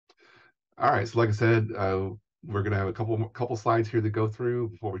All right, so like I said, we're going to have a couple slides here to go through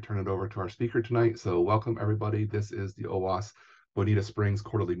before we turn it over to our speaker tonight. So welcome everybody. This is the OWASP Bonita Springs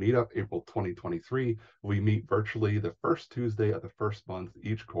Quarterly Meetup, April 2023. We meet virtually the first Tuesday of the first month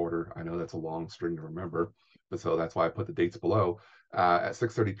each quarter. I know that's a long string to remember, but so that's why I put the dates below at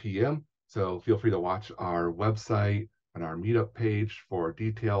 6:30 p.m. So feel free to watch our website and our meetup page for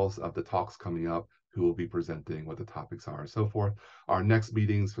details of the talks coming up, who will be presenting, what the topics are, and so forth. Our next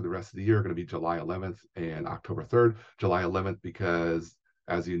meetings for the rest of the year are going to be July 11th and October 3rd. July 11th because,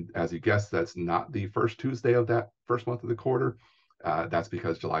 as you guessed, that's not the first Tuesday of that first month of the quarter. That's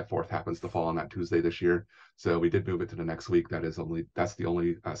because July 4th happens to fall on that Tuesday this year. So we did move it to the next week. That's the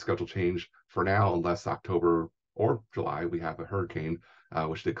only schedule change for now, unless October or July we have a hurricane,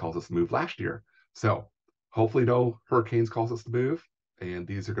 which did cause us to move last year. So hopefully no hurricanes cause us to move. And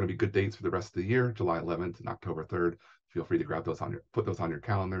these are going to be good dates for the rest of the year, July 11th and October 3rd. Feel free to grab those put those on your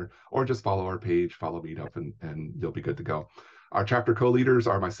calendar, or just follow our page, follow Meetup, and you'll be good to go. Our chapter co-leaders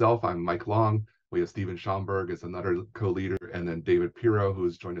are myself. I'm Mike Long. We have Stephen Schomburg as another co-leader, and then David Pirro, who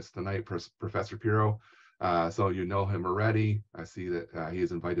has joined us tonight, Professor Pirro. So you know him already. I see that he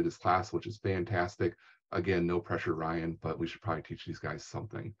has invited his class, which is fantastic. Again, no pressure, Ryan, but we should probably teach these guys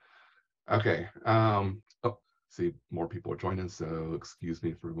something. Okay. See, more people are joining, so excuse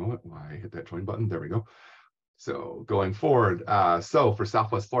me for a moment while I hit that join button. There we go. So going forward, so for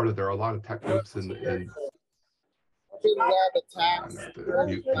Southwest Florida, there are a lot of tech groups and mute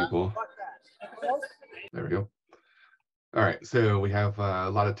people. There we go. All right, so we have a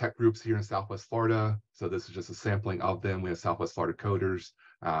lot of tech groups here in Southwest Florida. So this is just a sampling of them. We have Southwest Florida Coders.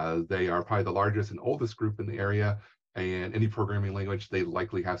 They are probably the largest and oldest group in the area. And any programming language, they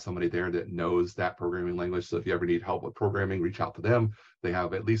likely have somebody there that knows that programming language. So if you ever need help with programming, reach out to them. They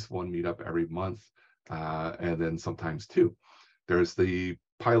have at least one meetup every month, and then sometimes two. There's the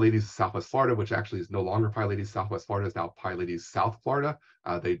PyLadies of Southwest Florida, which actually is no longer PyLadies Southwest Florida, it's now PyLadies South Florida.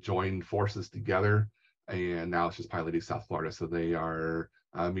 They joined forces together, and now it's just PyLadies South Florida. So they are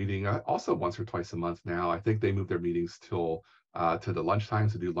meeting also once or twice a month now. I think they moved their meetings to the lunchtime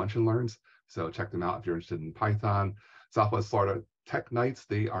to do lunch and learns. So check them out if you're interested in Python. Southwest Florida Tech Nights,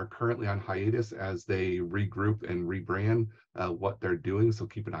 they are currently on hiatus as they regroup and rebrand what they're doing. So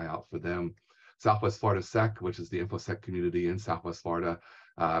keep an eye out for them. Southwest Florida Sec, which is the InfoSec community in Southwest Florida.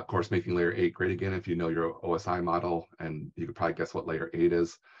 Of course, making layer 8 great again if you know your OSI model, and you could probably guess what layer 8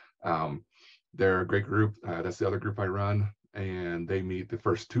 is. They're a great group. That's the other group I run, and they meet the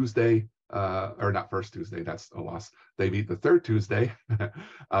first Tuesday, or not first Tuesday, that's OWASP. They meet the third Tuesday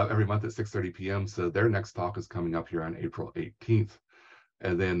every month at 6:30 p.m. So their next talk is coming up here on April 18th.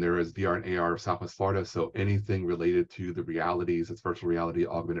 And then there is VR and AR of Southwest Florida. So anything related to the realities, it's virtual reality,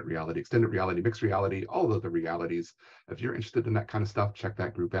 augmented reality, extended reality, mixed reality, all of the realities. If you're interested in that kind of stuff, check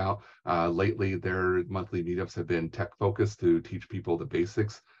that group out. Lately, their monthly meetups have been tech focused to teach people the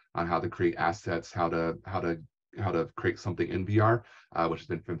basics on how to create assets, how to create something in VR, which has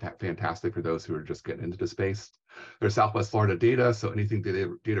been fantastic for those who are just getting into the space. There's Southwest Florida Data, so anything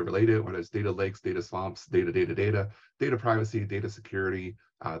data related, whether it's data lakes, data swamps, data privacy, data security,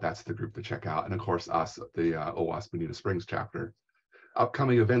 that's the group to check out. And of course, us, the OWASP Bonita Springs chapter.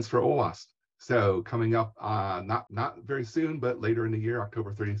 Upcoming events for OWASP. So coming up, not very soon, but later in the year,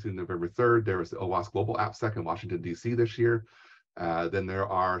 October 30th through November 3rd, there was the OWASP Global AppSec in Washington, D.C. this year. Then there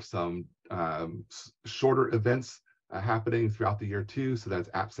are some shorter events happening throughout the year too. So that's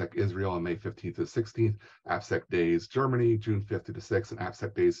AppSec Israel on May 15th to 16th, AppSec Days Germany, June 5th to the 6th, and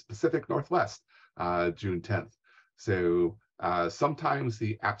AppSec Days Pacific Northwest, June 10th. So sometimes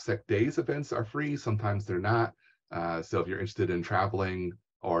the AppSec Days events are free, sometimes they're not. So if you're interested in traveling,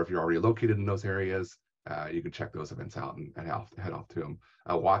 or if you're already located in those areas, you can check those events out and head off to them.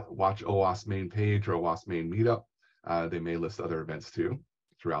 Watch OWASP main page or OWASP main meetup. They may list other events too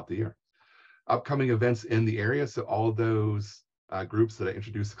throughout the year. Upcoming events in the area, so all those groups that I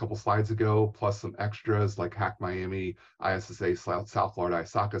introduced a couple slides ago, plus some extras like Hack Miami, ISSA South Florida,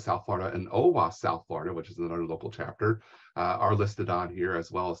 ISACA South Florida, and OWASP South Florida, which is another local chapter, are listed on here,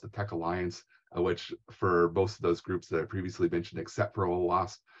 as well as the Tech Alliance, which for most of those groups that I previously mentioned, except for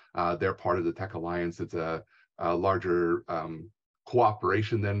OWASP, they're part of the Tech Alliance. It's a larger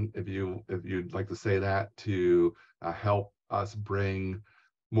cooperation then, if you'd like to say that, to help us bring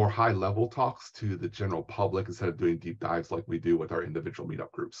more high-level talks to the general public instead of doing deep dives like we do with our individual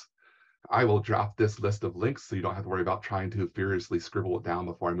meetup groups. I will drop this list of links so you don't have to worry about trying to furiously scribble it down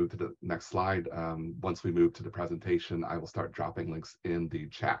before I move to the next slide. Once we move to the presentation, I will start dropping links in the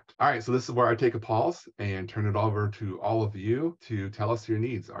chat. All right, so this is where I take a pause and turn it over to all of you to tell us your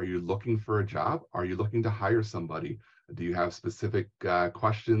needs. Are you looking for a job? Are you looking to hire somebody? Do you have specific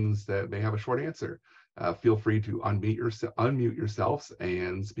questions that may have a short answer? Feel free to unmute yourselves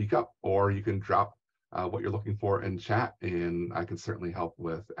and speak up, or you can drop what you're looking for in chat, and I can certainly help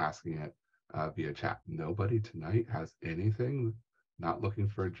with asking it via chat. Nobody tonight has anything. Not looking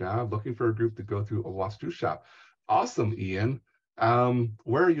for a job, looking for a group to go through OWASP Juice Shop. Awesome, Ian.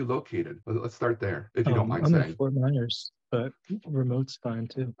 Where are you located? Let's start there, if you don't mind I'm saying. in Fort Myers, but remote's fine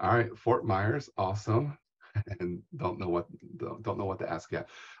too. All right, Fort Myers, awesome. And don't know what to ask yet.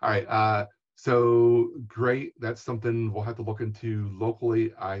 All right, so great. That's something we'll have to look into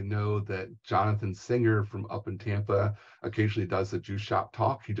locally. I know that Jonathan Singer from up in Tampa occasionally does a juice shop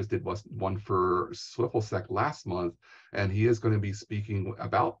talk. He just did one for SwiftleSec last month, and he is going to be speaking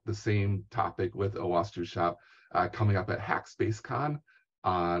about the same topic with OWASP Juice Shop coming up at HackSpaceCon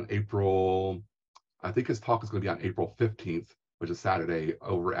on April. I think his talk is going to be on April 15th, which is Saturday,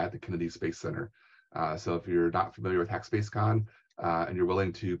 over at the Kennedy Space Center. So if you're not familiar with HackSpaceCon and you're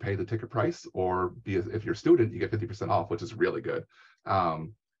willing to pay the ticket price, or if you're a student, you get 50% off, which is really good.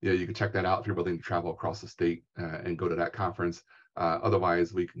 You can check that out if you're willing to travel across the state and go to that conference.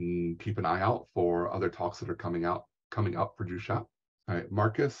 Otherwise, we can keep an eye out for other talks that are coming up for Juice Shop. All right,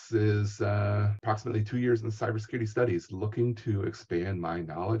 Marcus is approximately 2 years in cybersecurity studies, looking to expand my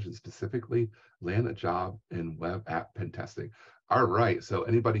knowledge and specifically land a job in web app pen testing. All right, so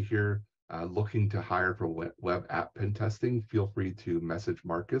anybody here looking to hire for web app pen testing, feel free to message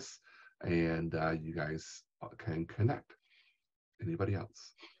Marcus and you guys can connect. Anybody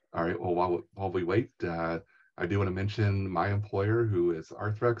else? All right, well, while we wait, I do want to mention my employer, who is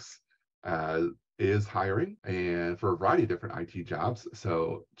Arthrex, is hiring and for a variety of different IT jobs.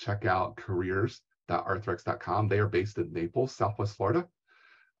 So check out careers.arthrex.com. They are based in Naples, Southwest Florida,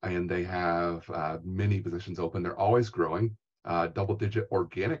 and they have many positions open. They're always growing, double-digit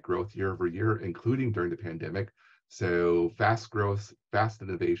organic growth year over year, including during the pandemic. So fast growth, fast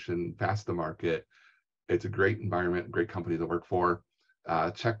innovation, fast to market. It's a great environment, great company to work for.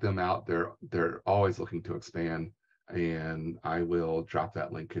 Check them out. They're always looking to expand. And I will drop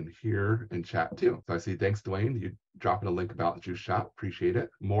that link in here in chat too. So I see, thanks, Dwayne. You dropping a link about the Juice Shop. Appreciate it.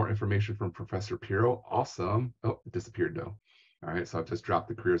 More information from Professor Piro. Awesome. Oh, it disappeared though. All right, so I've just dropped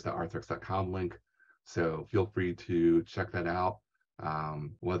the careers.arthrex.com link. So feel free to check that out.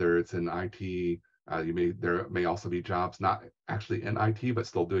 Whether it's in IT, there may also be jobs not actually in IT, but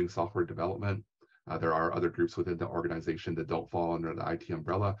still doing software development. There are other groups within the organization that don't fall under the IT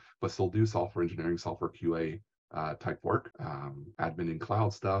umbrella, but still do software engineering, software QA type work, admin and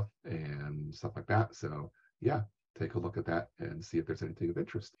cloud stuff and stuff like that. So yeah, take a look at that and see if there's anything of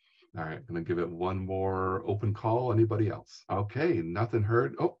interest. All right, I'm gonna give it one more open call. Anybody else? Okay, nothing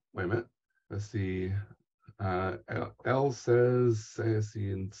heard. Oh, wait a minute. Let's see. L says, I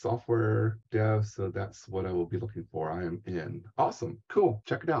see in software dev, so that's what I will be looking for. I am in. Awesome, cool,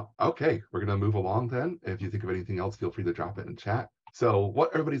 check it out. Okay, we're gonna move along then. If you think of anything else, feel free to drop it in chat. So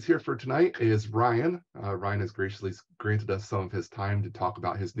what everybody's here for tonight is Ryan. Ryan has graciously granted us some of his time to talk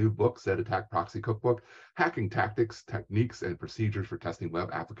about his new book, Zed Attack Proxy Cookbook, Hacking Tactics, Techniques, and Procedures for Testing Web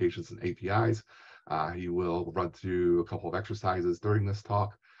Applications and APIs. He will run through a couple of exercises during this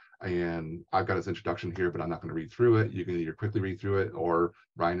talk. And I've got his introduction here, but I'm not going to read through it. You can either quickly read through it, or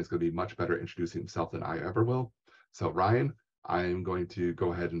Ryan is going to be much better at introducing himself than I ever will. So Ryan, I'm going to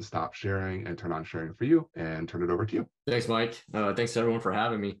go ahead and stop sharing and turn on sharing for you and turn it over to you. Thanks, Mike. Thanks to everyone for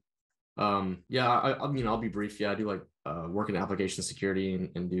having me. Yeah, I'll be brief. Yeah, I do like work in application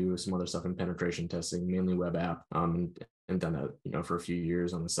security and do some other stuff in penetration testing, mainly web app, and done that, for a few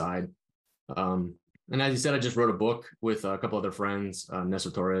years on the side. And as you said, I just wrote a book with a couple other friends,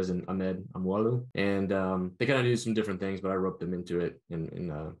 Nestor Torres and Ahmed Amwalu, and they kind of do some different things, but I roped them into it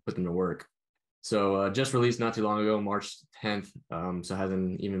and put them to work. So just released not too long ago, March 10th. So it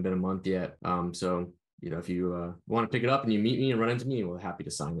hasn't even been a month yet. So if you want to pick it up and you meet me and run into me, we're happy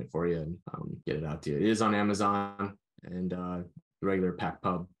to sign it for you and get it out to you. It is on Amazon and regular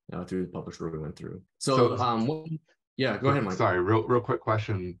PackPub through the publisher we went through. So yeah, go ahead, Mike. Sorry, real quick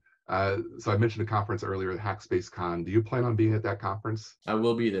question. So I mentioned a conference earlier, HackSpaceCon. Do you plan on being at that conference? I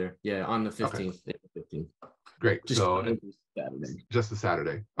will be there. Yeah, on the 15th. Okay. April 15th. Great. Just Saturday. Just a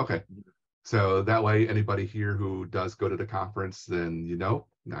Saturday. Okay. So that way, anybody here who does go to the conference, then now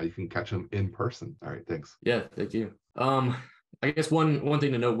you can catch them in person. All right. Thanks. Yeah. Thank you. I guess one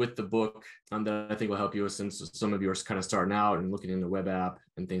thing to note with the book that I think will help you is, since some of you are kind of starting out and looking into web app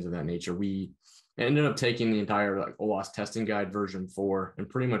and things of that nature, we ended up taking the entire OWASP testing guide version 4 and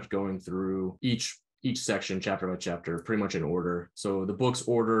pretty much going through each section chapter by chapter, pretty much in order. So the book's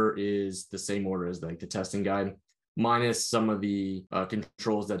order is the same order as the testing guide, minus some of the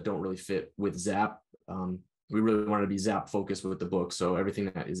controls that don't really fit with ZAP. we really wanted to be Zap focused with the book. So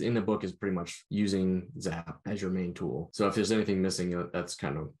everything that is in the book is pretty much using Zap as your main tool. So if there's anything missing, that's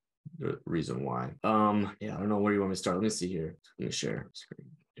kind of the reason why. Yeah, I don't know where you want me to start. Let me see here. Let me share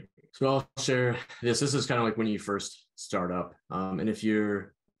screen. So I'll share this. This is kind of like when you first start up. And if you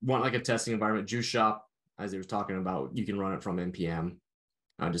want like a testing environment, Juice Shop, as they were talking about, you can run it from npm.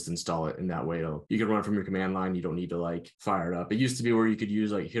 Just install it in that way. You can run it from your command line. You don't need to like fire it up. It used to be where you could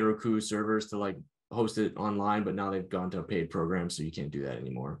use like Heroku servers to like host it online, but now they've gone to a paid program, so you can't do that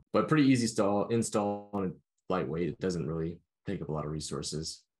anymore. But pretty easy install on a lightweight. It doesn't really take up a lot of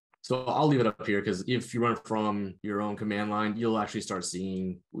resources. So I'll leave it up here because if you run from your own command line, you'll actually start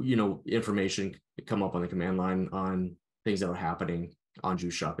seeing, information come up on the command line on things that are happening on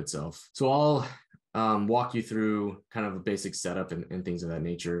Juice Shop itself. So I'll walk you through kind of a basic setup and things of that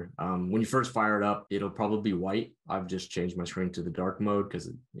nature. When you first fire it up, it'll probably be white. I've just changed my screen to the dark mode because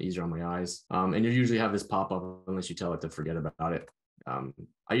it's easier on my eyes. And you usually have this pop up unless you tell it to forget about it.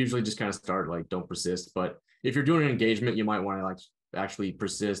 I usually just kind of start like don't persist, but if you're doing an engagement, you might want to like actually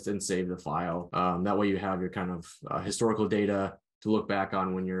persist and save the file. That way you have your kind of historical data to look back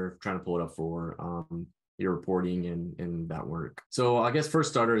on when you're trying to pull it up for your reporting and that work. So I guess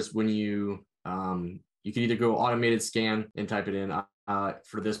first starter is when you can either go automated scan and type it in.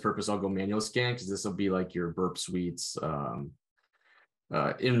 For this purpose, I'll go manual scan because this will be like your Burp Suite's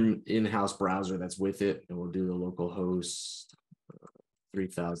in-house browser that's with it, and we'll do the local host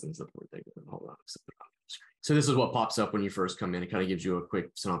 3000 is the port they go. Hold on. So this is what pops up when you first come in. It kind of gives you a quick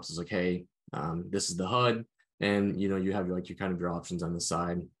synopsis like, hey, this is the HUD, and you have your kind of your options on the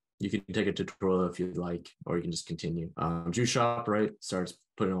side. You can take a tutorial if you'd like, or you can just continue. Juice Shop, right, starts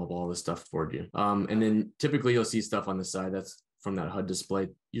putting up all this stuff for you. And then typically you'll see stuff on the side that's from that HUD display,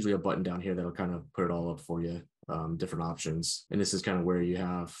 usually a button down here that'll kind of put it all up for you, different options. And this is kind of where you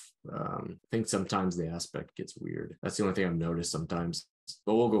have, I think sometimes the aspect gets weird. That's the only thing I've noticed sometimes,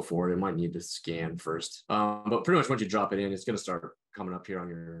 but we'll go forward. It might need to scan first. But pretty much once you drop it in, it's going to start coming up here on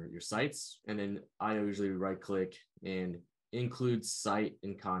your sites. And then I usually right click and include site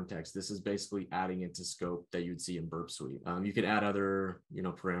in context. This is basically adding it to scope that you'd see in Burp Suite. You can add other,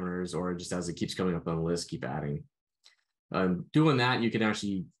 parameters, or just as it keeps coming up on the list, keep adding. Doing that, you can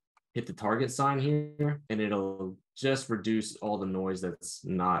actually hit the target sign here, and it'll just reduce all the noise that's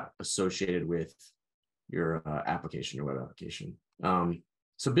not associated with your application, your web application.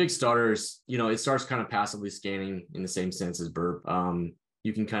 So big starters, it starts kind of passively scanning in the same sense as Burp.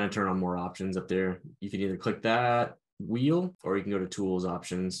 You can kind of turn on more options up there. You can either click that wheel, or you can go to tools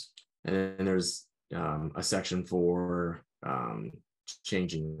options, and then there's a section for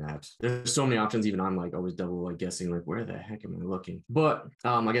changing that. There's so many options, even I'm like always double guessing like where the heck am I looking. But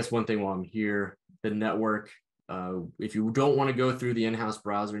I guess one thing while I'm here, the network, if you don't want to go through the in-house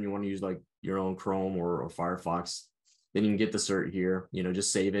browser and you want to use like your own Chrome or Firefox, then you can get the cert here,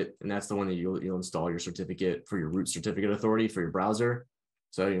 just save it, and that's the one that you'll install your certificate for your root certificate authority for your browser.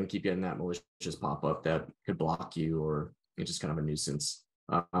 So you don't keep getting that malicious pop-up that could block you, or it's just kind of a nuisance.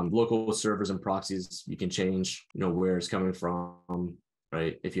 Local servers and proxies, you can change, where it's coming from,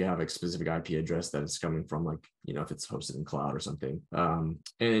 right? If you have a specific IP address that it's coming from, like, if it's hosted in cloud or something. And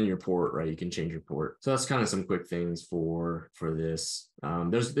then your port, right? You can change your port. So that's kind of some quick things for this.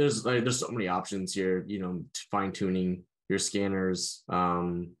 There's so many options here, fine tuning your scanners,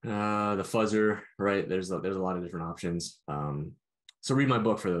 the fuzzer, right? There's a lot of different options. So read my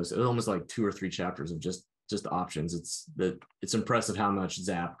book for those. It's almost like 2 or 3 chapters of just options. It's impressive how much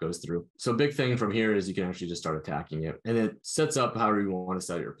Zap goes through. So big thing from here is you can actually just start attacking it, and it sets up however you want to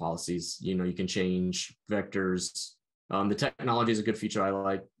set your policies. You can change vectors. The technology is a good feature I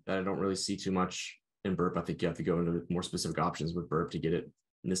like that I don't really see too much in Burp. I think you have to go into more specific options with Burp to get it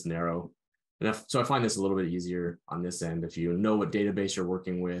this narrow. And so I find this a little bit easier on this end. If you know what database you're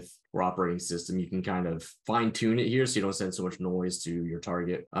working with or operating system, you can kind of fine tune it here so you don't send so much noise to your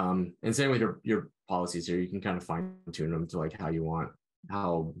target. And same with your policies here, you can kind of fine tune them to like how you want,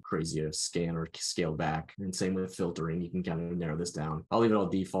 how crazy a scan or scale back. And same with filtering, you can kind of narrow this down. I'll leave it all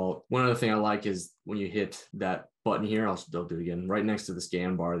default. One other thing I like is when you hit that button here, I'll do it again, right next to the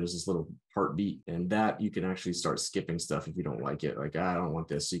scan bar, there's this little heartbeat, and that you can actually start skipping stuff if you don't like it. Like, I don't want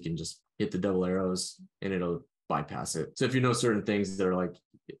this. So you can just hit the double arrows and it'll bypass it. So if you know certain things that are like,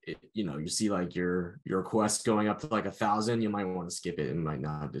 you see like your request going up to like 1,000, you might want to skip it and might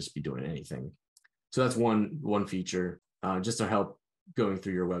not just be doing anything. So that's one feature just to help going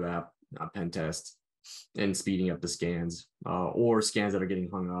through your web app pen test. and speeding up the scans, or scans that are getting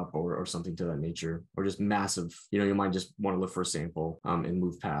hung up or something to that nature, or just massive, you might just want to look for a sample and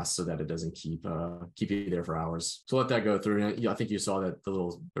move past so that it doesn't keep you there for hours. So let that go through. And I think you saw that there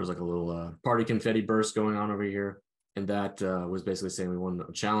was like a little party confetti burst going on over here. And that was basically saying we won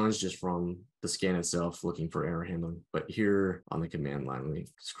a challenge just from the scan itself, looking for error handling. But here on the command line, we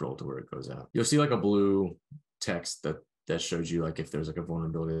scroll to where it goes out. You'll see like a blue text that shows you like if there's like a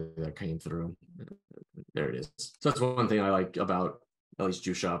vulnerability that came through. There it is. So that's one thing I like about at least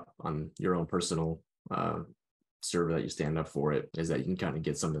Juice Shop on your own personal server that you stand up for it, is that you can kind of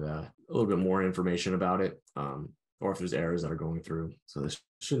get some of a little bit more information about it, or if there's errors that are going through. So this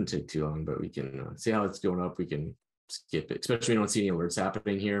shouldn't take too long, but we can see how it's going up. We can skip it, especially when you don't see any alerts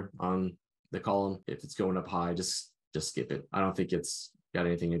happening here on the column. If it's going up high, just skip it. I don't think it's got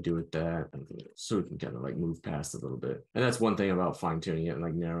anything to do with that. I don't think so we can kind of like move past a little bit. And that's one thing about fine tuning it and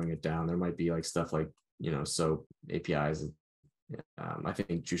like narrowing it down. There might be like stuff like, SOAP APIs. I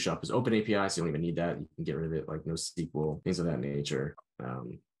think Juice Shop is open API, so you don't even need that. You can get rid of it, like NoSQL, things of that nature.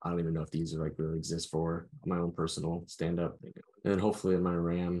 I don't even know if these are like really exist for my own personal stand-up. And then hopefully my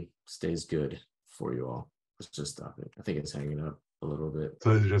RAM stays good for you all. Let's just stop it. I think it's hanging up a little bit.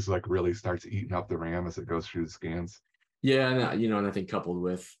 So it just like really starts eating up the RAM as it goes through the scans. Yeah, and I think coupled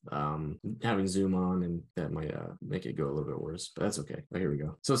with having Zoom on, and that might make it go a little bit worse, but that's okay. Oh, here we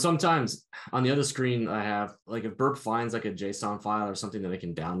go. So sometimes on the other screen, I have like if Burp finds like a JSON file or something that it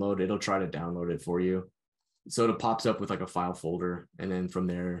can download, it'll try to download it for you. So it pops up with like a file folder, and then from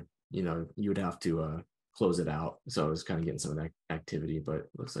there, you would have to close it out. So I was kind of getting some of that activity, but it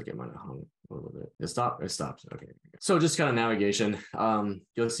looks like it might have hung a little bit. It stopped. Okay. So just kind of navigation.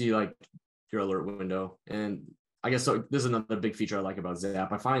 You'll see like your alert window, and I guess so. This is another big feature I like about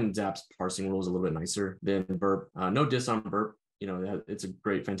Zap. I find Zap's parsing rules a little bit nicer than Burp. No diss on Burp. It's a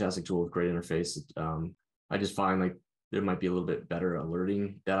great, fantastic tool with great interface. I just find like there might be a little bit better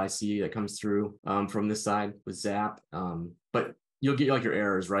alerting that I see that comes through from this side with Zap. But you'll get like your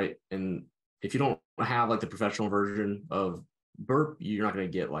errors, right? And if you don't have like the professional version of Burp, you're not going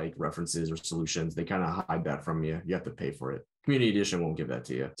to get like references or solutions. They kind of hide that from you. You have to pay for it. Community Edition won't give that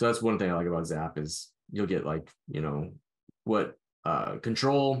to you. So that's one thing I like about Zap is you'll get like, what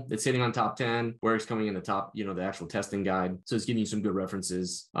control it's hitting on top 10, where it's coming in the top, the actual testing guide. So it's giving you some good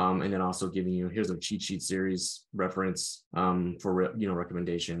references. And then also giving you, here's a cheat sheet series reference for,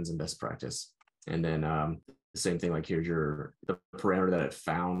 recommendations and best practice. And then the same thing, like here's the parameter that it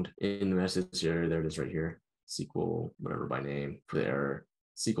found in the message here. There it is right here. SQL, whatever by name for the error.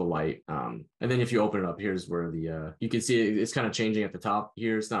 SQLite. And then if you open it up, here's where you can see it's kind of changing at the top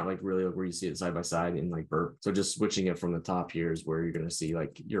here. It's not like really where you see it side by side in like Burp. So just switching it from the top here is where you're going to see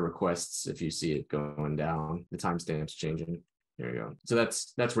like your requests. If you see it going down, the timestamps changing. There you go. So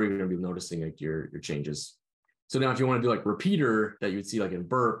that's where you're going to be noticing like your changes. So now if you want to do like repeater that you would see like in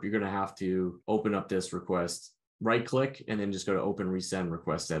Burp, you're going to have to open up this request, right click, and then just go to open resend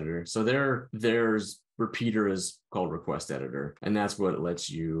request editor. So there's repeater is called request editor, and that's what lets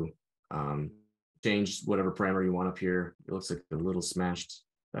you change whatever parameter you want up here. It looks like a little smashed.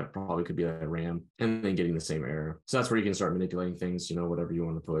 That probably could be a RAM, and then getting the same error. So that's where you can start manipulating things, whatever you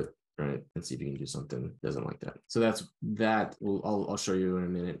want to put, right? And see if you can do something that doesn't like that. So that's that. I'll show you in a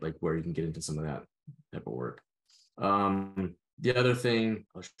minute, like where you can get into some of that type of work. The other thing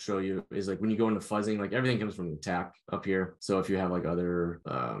I'll show you is like when you go into fuzzing, like everything comes from the attack up here. So if you have like other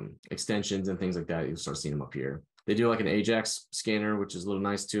extensions and things like that, you'll start seeing them up here. They do like an Ajax scanner, which is a little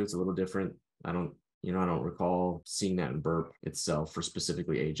nice too. It's a little different. I don't recall seeing that in Burp itself for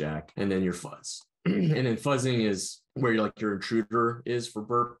specifically Ajax. And then your fuzz. And then fuzzing is where your intruder is for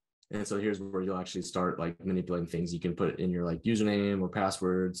Burp. And so here's where you'll actually start like manipulating things. You can put in your like username or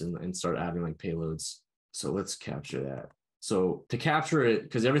passwords and start adding like payloads. So let's capture that. So to capture it,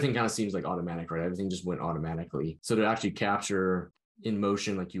 because everything kind of seems like automatic, right? Everything just went automatically. So to actually capture in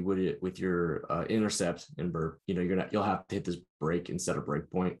motion, like you would it with your intercept in Burp, you'll have to hit this break instead of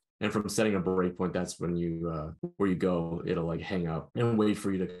breakpoint. And from setting a breakpoint, that's when where you go, it'll like hang up and wait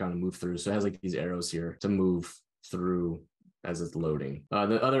for you to kind of move through. So it has like these arrows here to move through as it's loading.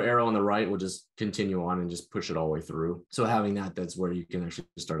 The other arrow on the right will just continue on and just push it all the way through. So having that's where you can actually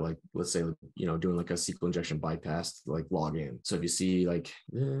start like, let's say, doing like a SQL injection bypass to like log in. So if you see like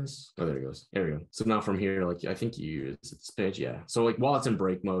this, there it goes. There we go. So now from here, like I think you use this page. Yeah. So like while it's in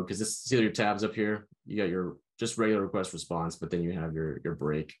break mode, because see your tabs up here, you got your just regular request response, but then you have your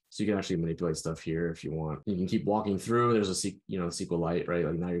break. So you can actually manipulate stuff here if you want. You can keep walking through. There's a SQLite, right?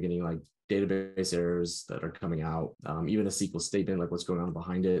 Like now you're getting like database errors that are coming out, even a SQL statement, like what's going on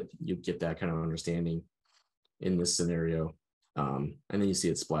behind it. You get that kind of understanding in this scenario. And then you see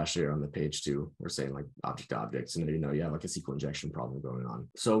it splash here on the page too. We're saying like object to object, and you know you have like a SQL injection problem going on.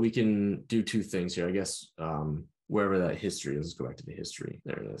 So we can do two things here, I guess. Wherever that history is, let's go back to the history.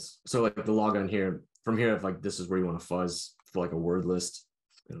 There it is. So like the logon here, from here, if like this is where you want to fuzz for like a word list,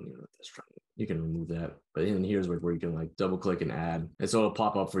 you can remove that. But in here's where you can like double click and add. And so it'll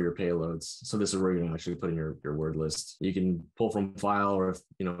pop up for your payloads. So this is where you're gonna actually put in your word list. You can pull from file, or if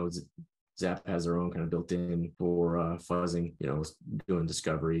you know Zap has their own kind of built-in for fuzzing, you know, doing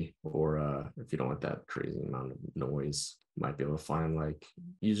discovery, or if you don't want that crazy amount of noise, you might be able to find like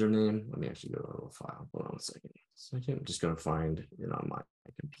username. Let me actually go to a little file. Hold on a second. I'm just going to find it on my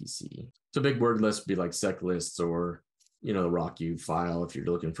PC. So big word list would be like sec lists, or, you know, the RockU file. If you're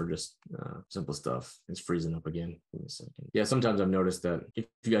looking for just simple stuff, it's freezing up again. Give me a second. Yeah, sometimes I've noticed that if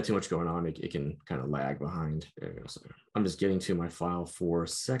you got too much going on, it can kind of lag behind. There you go. So I'm just getting to my file for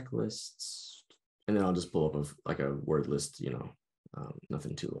sec lists, and then I'll just pull up like a word list, you know,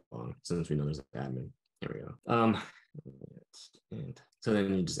 nothing too long, since we know there's an admin. There we go. And so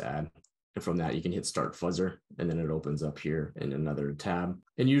then you just add. And from that, you can hit start fuzzer, and then it opens up here in another tab.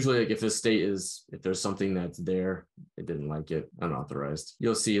 And usually, like if the state is, if there's something that's there, it didn't like it, unauthorized,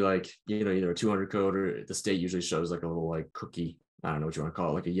 you'll see like, you know, either a 200 code, or the state usually shows like a little like cookie. I don't know what you want to call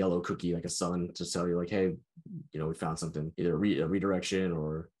it, like a yellow cookie, like a sun, to tell you like, hey, you know, we found something, either a redirection,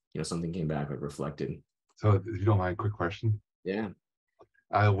 or, you know, something came back like reflected. So if you don't mind, quick question. Yeah.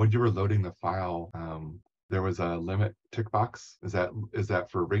 When you were loading the file, there was a limit tick box. Is that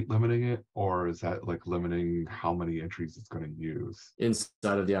for rate limiting it, or is that like limiting how many entries it's going to use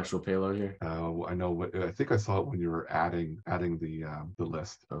inside of the actual payload here? I know I think I saw it when you were adding the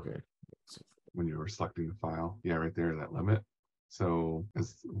list. Okay. When you were selecting the file, yeah, right there, that limit. So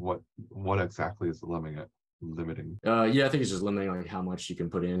what exactly is limiting? Yeah, I think it's just limiting like how much you can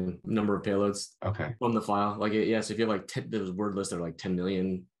put in, number of payloads. Okay. From the file. Like, yeah, so if you have like those word lists that are like 10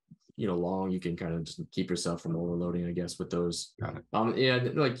 million, you know, long, you can kind of just keep yourself from overloading, I guess, with those. Got it. Yeah,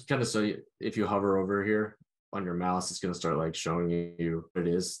 like kind of, so if you hover over here on your mouse, it's going to start like showing you what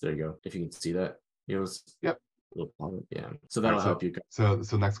it is. There you go. If you can see that, you know, yep. Yeah. So that'll help you. So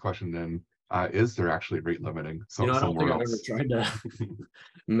next question then. Is there actually rate limiting? So, you know, I don't think I've ever tried to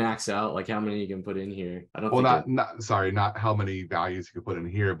max out like how many you can put in here. I don't. Well, not how many values you can put in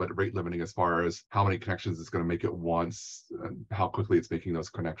here, but rate limiting as far as how many connections it's going to make at once, and how quickly it's making those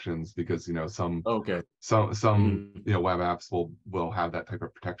connections. Because you know some you know, web apps will have that type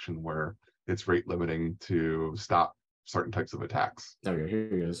of protection where it's rate limiting to stop certain types of attacks. Okay,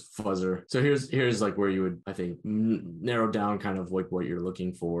 here it is, fuzzer. So here's like where you would, I think, narrow down kind of like what you're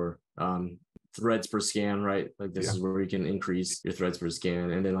looking for. Threads per scan, right? Like this is where you can increase your threads per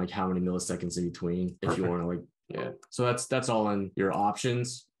scan, and then like how many milliseconds in between. If you want to, like, yeah. So that's all in your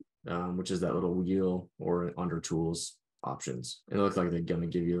options, which is that little wheel, or under tools options. And it looks like they're gonna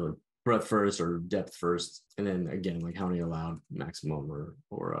give you like breadth first or depth first, and then again like how many allowed maximum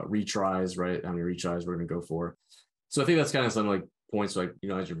or retries, right? How many retries we're gonna go for. So I think that's kind of some like points, like, you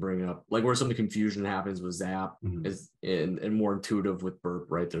know, as you're bringing up, like where some of the confusion happens with Zap is and more intuitive with Burp,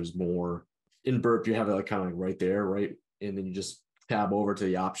 right? There's more in Burp, you have it like kind of like right there, right? And then you just tab over to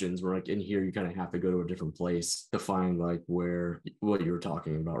the options, where like in here, you kind of have to go to a different place to find like what you were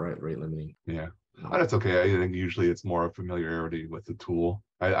talking about, right? Rate limiting. Yeah. That's okay. I think usually it's more of familiarity with the tool.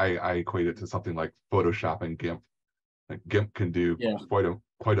 I equate it to something like Photoshop and GIMP. Like GIMP can do quite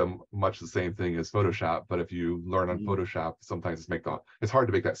a much the same thing as Photoshop, but if you learn on Photoshop, sometimes it's hard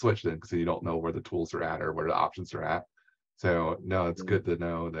to make that switch then, because you don't know where the tools are at or where the options are at. So no, it's good to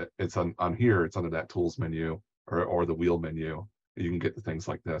know that it's on here. It's under that tools menu or the wheel menu. You can get to things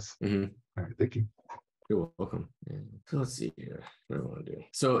like this. All right, thank you. You're welcome. Yeah. So let's see here. What do I want to do?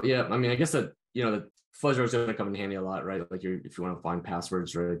 So yeah, I mean, I guess that, you know, the fuzzer is going to come in handy a lot, right? Like if you want to find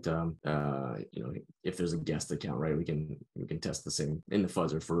passwords, right? You know, if there's a guest account, right, we can test the same in the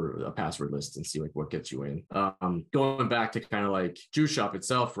fuzzer for a password list and see like what gets you in. Going back to kind of like Juice Shop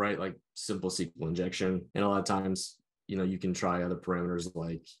itself, right? Like simple SQL injection, and a lot of times, you know, you can try other parameters,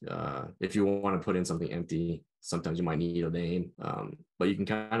 like if you want to put in something empty, sometimes you might need a name, but you can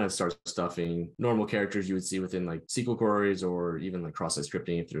kind of start stuffing normal characters you would see within like SQL queries, or even like cross-site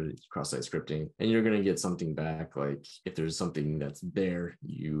scripting, if there's cross-site scripting, and you're going to get something back. Like if there's something that's there,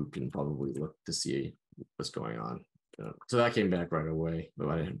 you can probably look to see what's going on. So that came back right away, but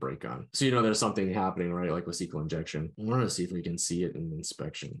I didn't break on. So, you know, there's something happening, right? Like with SQL injection. I want to see if we can see it in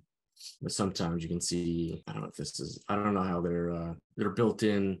inspection. But sometimes you can see, I don't know how their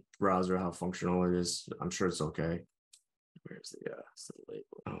built-in browser, how functional it is. I'm sure it's okay. Where's the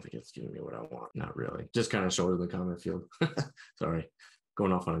label? I don't think it's giving me what I want. Not really. Just kind of show it in the comment field. Sorry,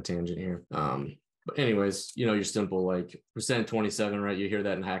 going off on a tangent here. But But anyways, your simple like %27, right? You hear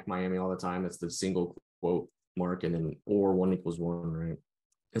that in Hack Miami all the time. It's the single quote mark, and then or 1=1, right?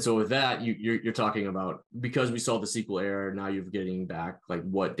 And so with that, you're talking about, because we saw the SQL error, now you're getting back like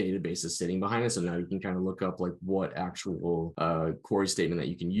what database is sitting behind it. So now you can kind of look up like what actual query statement that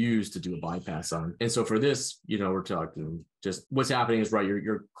you can use to do a bypass on. And so for this, we're talking just what's happening is, right,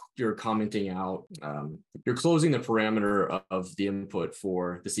 you're commenting out, you're closing the parameter of the input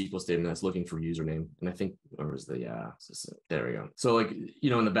for the SQL statement that's looking for username. And I think, or is the, there we go. So like,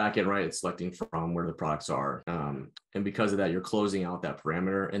 in the backend, right, it's selecting from where the products are. And because of that, you're closing out that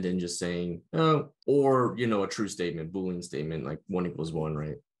parameter and then just saying, or, a true statement, Boolean statement, like 1=1,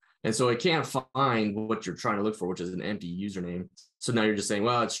 right? And so it can't find what you're trying to look for, which is an empty username. So now you're just saying,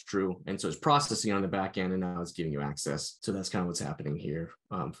 well, it's true. And so it's processing on the back end, and now it's giving you access. So that's kind of what's happening here,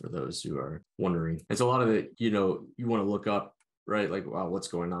 for those who are wondering. And so a lot of it, you want to look up, right? Like, wow, what's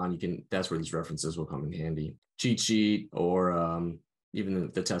going on? That's where these references will come in handy. Cheat sheet, or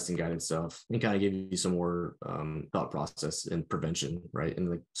even the testing guide itself, and kind of give you some more thought process and prevention, right? And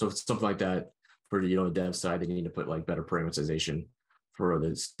like, so it's something like that for, the dev side, they need to put like better parameterization for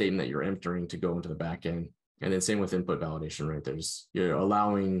the statement that you're entering to go into the back end. And then same with input validation, right? You're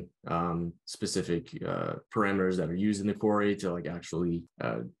allowing specific parameters that are used in the query to like actually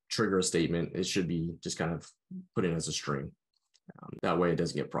trigger a statement. It should be just kind of put in as a string. That way it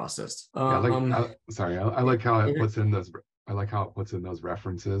doesn't get processed. I like how it puts in those. I like how it puts in those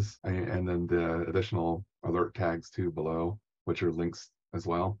references and then the additional alert tags too below, which are links as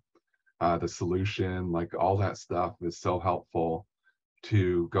well. The solution, like all that stuff is so helpful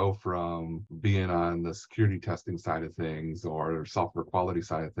to go from being on the security testing side of things or software quality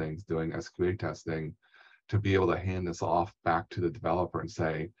side of things, doing SQA testing, to be able to hand this off back to the developer and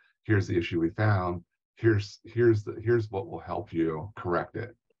say, here's the issue we found, here's what will help you correct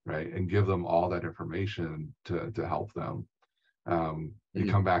it, right? And give them all that information to help them.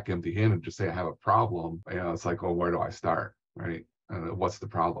 You come back empty handed and just say, I have a problem. It's like, well, where do I start, right? What's the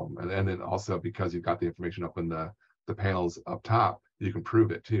problem? And then also, because you've got the information up in the panels up top, you can prove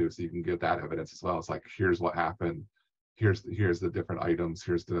it too. So you can give that evidence as well. It's like, here's what happened. Here's the different items.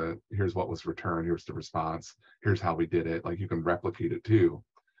 Here's what was returned. Here's the response. Here's how we did it. Like, you can replicate it too,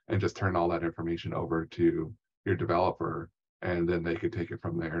 and just turn all that information over to your developer, and then they could take it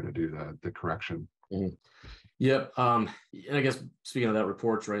from there to do the correction. Mm-hmm. Yep. And I guess speaking of that,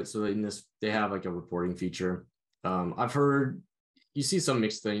 reports, right? So in this, they have like a reporting feature. I've heard you see some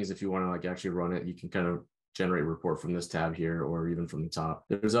mixed things. If you want to like actually run it, you can kind of generate a report from this tab here, or even from the top.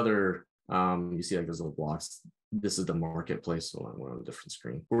 There's other, you see like those little blocks. This is the marketplace. So we're on a different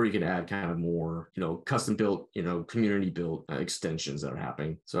screen where you can add kind of more, custom built, community built extensions that are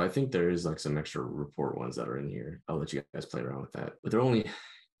happening. So I think there is like some extra report ones that are in here. I'll let you guys play around with that, but they're only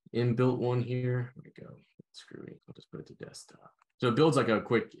inbuilt one here. There we go. Screw me. I'll just put it to desktop. So it builds like a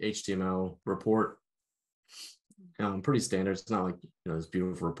quick HTML report. Pretty standard. It's not like this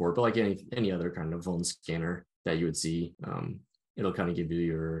beautiful report, but like any other kind of phone scanner that you would see. It'll kind of give you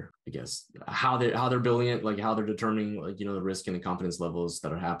your, I guess, how they're building it, like how they're determining like the risk and the confidence levels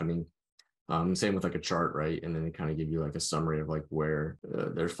that are happening. Same with like a chart, right? And then they kind of give you like a summary of like where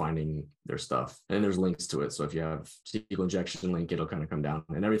they're finding their stuff, and there's links to it. So if you have SQL injection link, it'll kind of come down,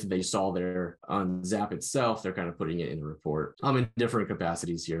 and everything that you saw there on Zap itself, they're kind of putting it in the report. In different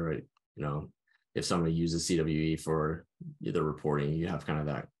capacities here, right? If somebody uses CWE for the reporting, you have kind of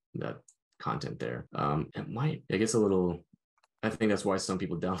that content there. It might, I guess, I think that's why some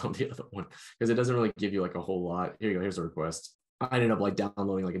people download the other one, because it doesn't really give you like a whole lot. Here you go. Here's a request. I ended up like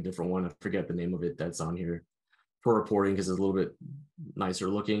downloading like a different one. I forget the name of it that's on here for reporting, because it's a little bit nicer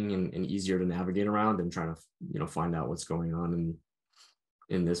looking and easier to navigate around and trying to find out what's going on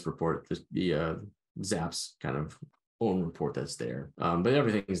in this report. The Zap's kind of own report that's there, but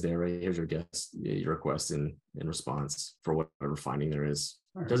everything's there, right? Here's your request and response for whatever finding there is.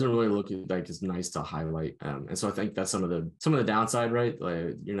 It doesn't really look like it's nice to highlight, and so I think that's some of the downside, right?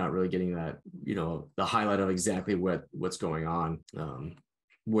 Like, you're not really getting that, the highlight of exactly what's going on.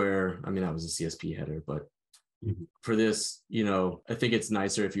 Where, that was a CSP header, but for this, I think it's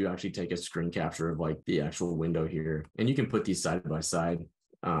nicer if you actually take a screen capture of like the actual window here, and you can put these side by side,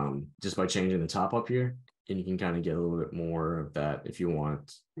 just by changing the top up here. And you can kind of get a little bit more of that if you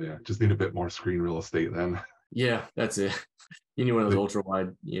want. Yeah, just need a bit more screen real estate then. Yeah, that's it. You need one of those ultra wide,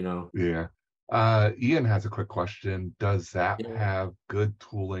 Yeah. Ian has a quick question. Does Zap have good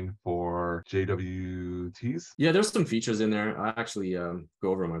tooling for JWTs? Yeah, there's some features in there. I actually go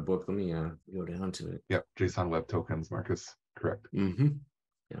over in my book. Let me go down to it. Yep, JSON Web Tokens, Marcus. Correct. Mm-hmm.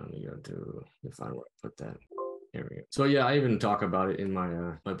 Yeah, let me go to find where I put that. Here we go. So yeah, I even talk about it in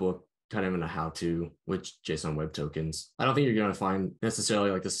my my book. kind of in a how-to with JSON web tokens. I don't think you're going to find necessarily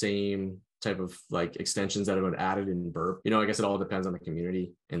like the same type of like extensions that have been added in Burp. I guess it all depends on the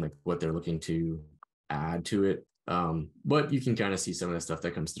community and like what they're looking to add to it. But you can kind of see some of the stuff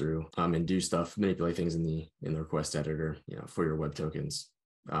that comes through and do stuff, manipulate things in the request editor, for your web tokens.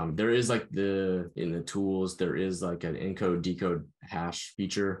 There is like in the tools, there is like an encode decode hash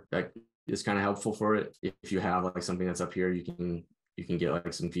feature that is kind of helpful for it. If you have like something that's up here, you can get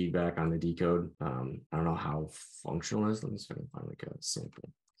like some feedback on the decode. I don't know how functional it is. Let me see if I can find like a sample.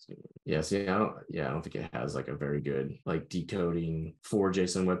 Yeah, see, I don't think it has like a very good like decoding for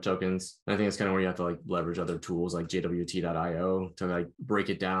JSON web tokens. I think it's kind of where you have to like leverage other tools like jwt.io to like break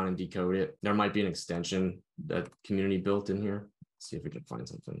it down and decode it. There might be an extension that community built in here. Let's see if we can find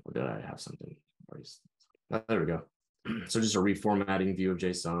something. Or did I have something? There we go. So just a reformatting view of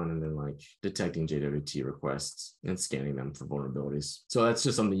JSON and then like detecting JWT requests and scanning them for vulnerabilities. So that's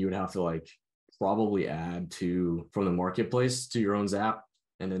just something you would have to like probably add from the marketplace to your own Zap.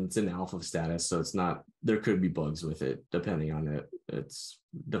 And then it's in alpha status. So there could be bugs with it depending on its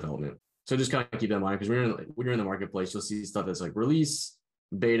development. So just kind of keep that in mind, because when you're in the marketplace, you'll see stuff that's like release,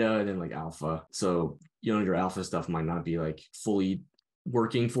 beta, and then like alpha. So, your alpha stuff might not be like fully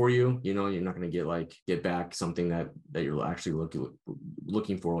working for you. You're not going to get back something that you're actually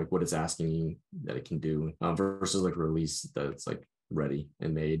looking for, like what it's asking you that it can do versus like release that's like ready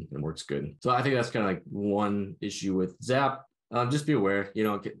and made and works good. So I think that's kind of like one issue with Zap. Just be aware,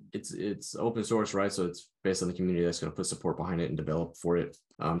 it's open source, right? So it's based on the community that's going to put support behind it and develop for it.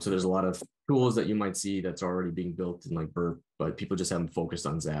 So there's a lot of tools that you might see that's already being built in like Burp, but people just haven't focused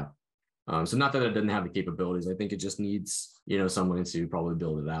on Zap. So not that it doesn't have the capabilities. I think it just needs, someone to probably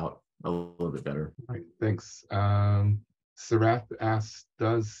build it out a little bit better. All right, thanks. Sarath asks,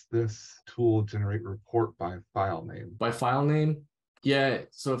 does this tool generate report by file name? By file name? Yeah,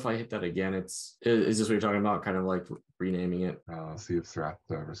 so if I hit that again, is this what you're talking about? Kind of like renaming it? I'll see if Sarath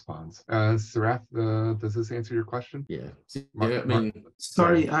responds. Sarath, does this answer your question? Yeah.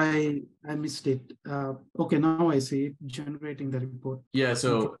 Sorry, I missed it. Okay, now I see it, generating the report. Yeah,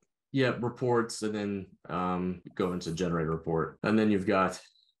 so reports, and then go into generate a report. And then you've got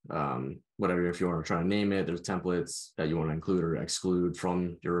whatever, if you want to try to name it, there's templates that you want to include or exclude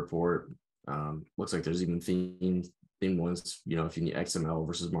from your report. Looks like there's even themed ones, if you need XML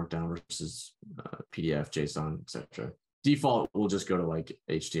versus Markdown versus PDF, JSON, etc. Default will just go to like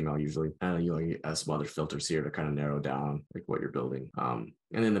HTML usually, and you have some other filters here to kind of narrow down like what you're building. And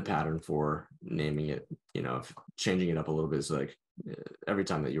then the pattern for naming it, changing it up a little bit, so like every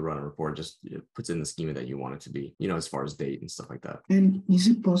time that you run a report, it puts in the schema that you want it to be, as far as date and stuff like that. And is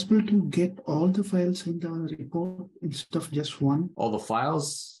it possible to get all the files in the report instead of just one? All the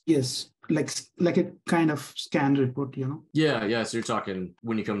files? Yes, like a kind of scan report, Yeah. So you're talking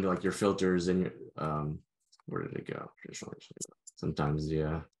when you come to like your filters and your where did it go? Sometimes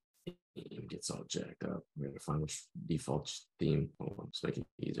it gets all jacked up. We have to find which default theme. Just make it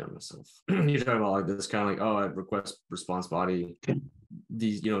easier on myself. You're talking about like this kind of like, I request response body. Okay.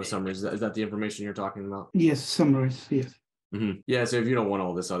 These, summaries. Is that the information you're talking about? Yes, summaries. Yes. Mm-hmm. Yeah, so if you don't want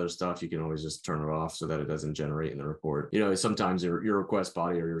all this other stuff, you can always just turn it off so that it doesn't generate in the report. Sometimes your request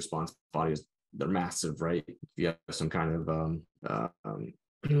body or your response body they're massive, right? If you have some kind of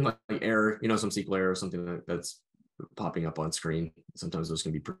like error, some SQL error or something that's popping up on screen, sometimes those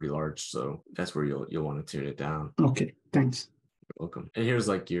can be pretty large. So that's where you'll want to tune it down. Okay, thanks. You're welcome. And here's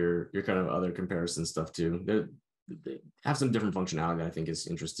like your kind of other comparison stuff too. They have some different functionality that I think is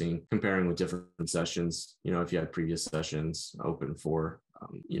interesting, comparing with different sessions. If you had previous sessions open for,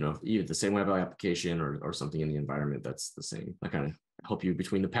 either the same web application or something in the environment that's the same. I kind of help you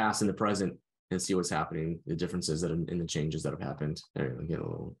between the past and the present and see what's happening, the differences that are in the changes that have happened. There, I get a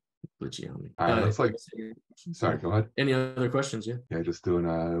little glitchy on me. Looks like, sorry, go ahead. Any other questions? Yeah, just doing,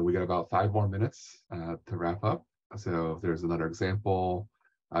 we got about 5 more minutes to wrap up. So if there's another example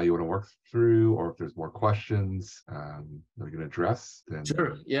you want to work through, or if there's more questions that we can address, then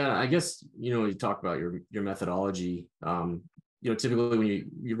sure. Yeah, I guess you talk about your methodology. Typically when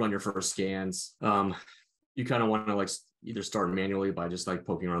you run your first scans, you kind of want to like either start manually by just like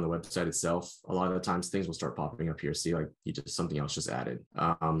poking around the website itself. A lot of the times things will start popping up here. See, like something else just added.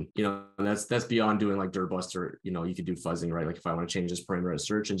 And that's beyond doing like dirtbuster. You could do fuzzing, right? Like if I want to change this parameter at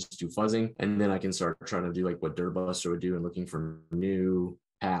search and just do fuzzing, and then I can start trying to do like what dirtbuster would do and looking for new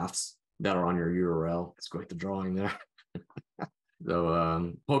paths that are on your URL. It's quite the drawing there.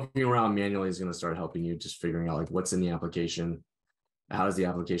 So poking around manually is going to start helping you just figuring out like what's in the application, how does the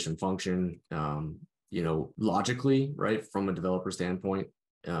application function, logically, right, from a developer standpoint.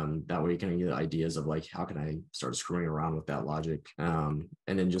 That way you kind of get ideas of like, how can I start screwing around with that logic? And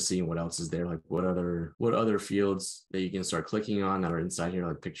then just seeing what else is there, like what other fields that you can start clicking on that are inside here,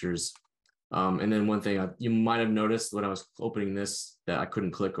 like pictures. And then one thing you might have noticed when I was opening this that I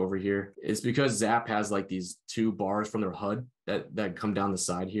couldn't click over here is because Zap has like these two bars from their HUD that come down the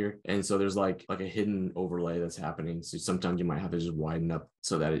side here. And so there's like a hidden overlay that's happening. So sometimes you might have to just widen up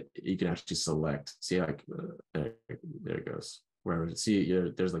so that you can actually select. See, like there it goes. Where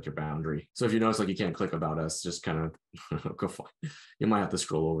see there's like your boundary. So if you notice like you can't click about us, just kind of go find. You might have to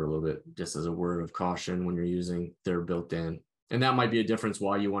scroll over a little bit just as a word of caution when you're using their built in. And that might be a difference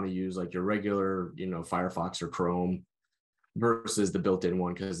why you want to use like your regular, Firefox or Chrome versus the built-in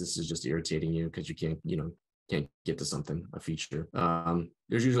one, because this is just irritating you because you can't get to something, a feature.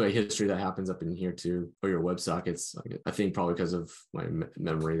 There's usually a history that happens up in here too, or your WebSockets. I think probably because of my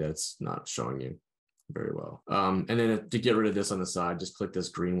memory that's not showing you very well. And then to get rid of this on the side, just click this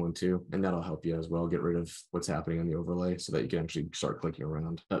green one too, and that'll help you as well get rid of what's happening on the overlay so that you can actually start clicking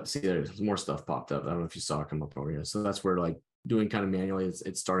around. See, there's more stuff popped up. I don't know if you saw it come up over here. So that's where like doing kind of manually,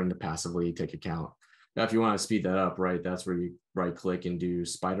 it's starting to passively take account. Now, if you want to speed that up, right, that's where you right click and do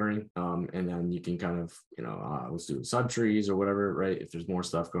spidering. And then you can kind of, let's do subtrees or whatever, right? If there's more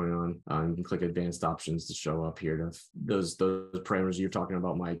stuff going on, you can click advanced options to show up here to those parameters you're talking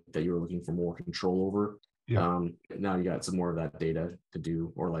about, Mike, that you were looking for more control over. Yeah. Now you got some more of that data to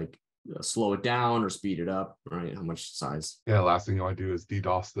do, or like slow it down or speed it up, right? How much size? Yeah, the last thing you want to do is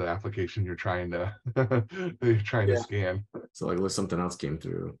DDoS the application you're trying to to scan. So like, look, something else came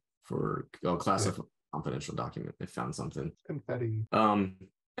through for classified confidential document. They found something. Confetti. And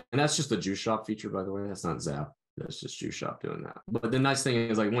that's just the juice shop feature, by the way. That's not Zap. That's just juice shop doing that. But the nice thing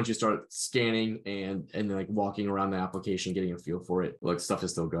is, like, once you start scanning and like walking around the application, getting a feel for it, like stuff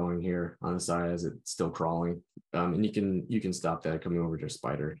is still going here on the side as it's still crawling. And you can stop that coming over to your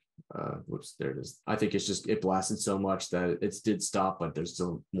spider. Whoops, there it is. I think it's just, it blasted so much that it did stop, but there's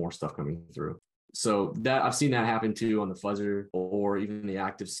still more stuff coming through. So that I've seen that happen too on the fuzzer or even the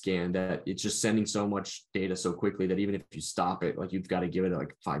active scan, that it's just sending so much data so quickly that even if you stop it, like you've got to give it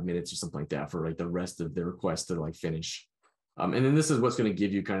like 5 minutes or something like that for like the rest of the request to like finish. And then this is what's going to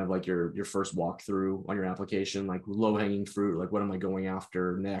give you kind of like your first walkthrough on your application, like low hanging fruit, like what am I going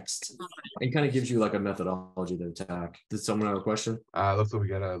after next? And kind of gives you like a methodology to attack. Did someone have a question? Looks like we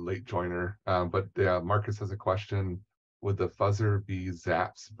got a late joiner, but Marcus has a question. Would the fuzzer be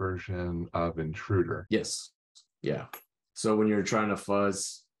Zap's version of Intruder? Yes. Yeah. So when you're trying to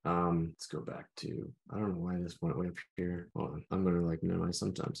fuzz, let's go back to, I don't know why this went way up here. Hold on. I'm going to like minimize.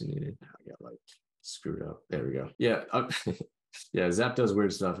 Sometimes you need it. I got like screwed up. There we go. Yeah. Yeah. Zap does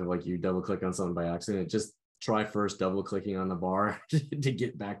weird stuff. If like you double click on something by accident, just try first double clicking on the bar to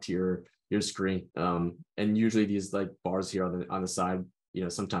get back to your screen. And usually these like bars here on the side,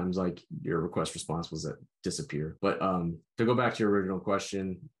 sometimes like your request response was that disappear. But to go back to your original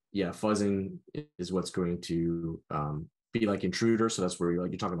question, yeah, fuzzing is what's going to be like Intruder. So that's where you're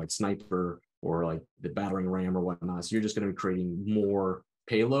talking like sniper or like the battering ram or whatnot. So you're just going to be creating more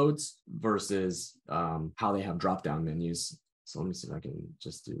payloads versus how they have drop down menus. So let me see if I can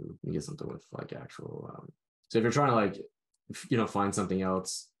just get something with like actual. So if you're trying to like, find something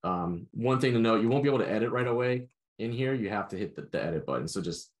else, one thing to note, you won't be able to edit right away. In here, you have to hit the edit button. So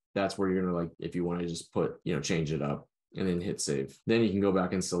just that's where you're gonna like, if you want to just put, change it up and then hit save. Then you can go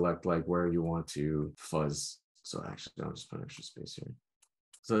back and select like where you want to fuzz. So actually, I'll just put extra space here.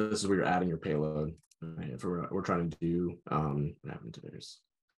 So this is where you're adding your payload. Right? If we're trying to do what happened to theirs?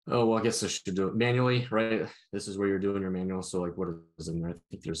 Oh, well, I guess I should do it manually, right? This is where you're doing your manual. So like, what is in there? I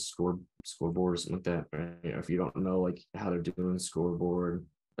think there's scoreboard or something like that. Right? If you don't know like how they're doing scoreboard,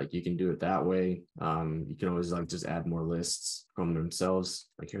 like you can do it that way. You can always like just add more lists from themselves.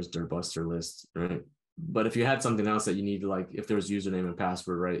 Like here's Dirtbuster list, right? But if you had something else that you need to like, if there's username and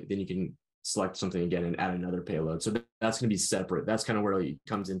password, right, then you can select something again and add another payload. So that's going to be separate. That's kind of where it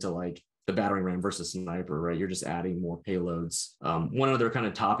comes into like the battering ram versus sniper, right? You're just adding more payloads. One other kind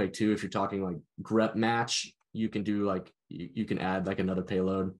of topic too, if you're talking like grep match, you can do like, you can add like another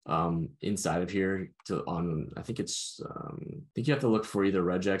payload inside of here I think you have to look for either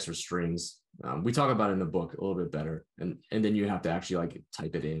regex or strings. We talk about it in the book a little bit better, and then you have to actually like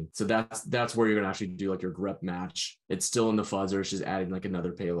type it in. So that's where you're gonna actually do like your grep match. It's still in the fuzzer, it's just adding like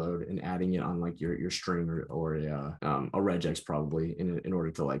another payload and adding it on like your string or a regex probably in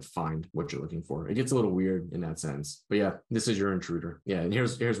order to like find what you're looking for. It gets a little weird in that sense, but yeah, this is your intruder. Yeah, and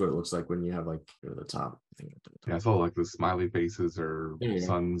here's what it looks like when you have like at the top. I think at the top. Yeah, it's all like the smiley faces or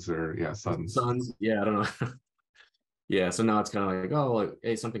suns or suns. Suns. Yeah, I don't know. Yeah, so now it's kind of like, oh, well,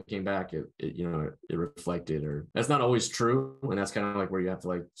 hey, something came back. It reflected, or that's not always true, and that's kind of like where you have to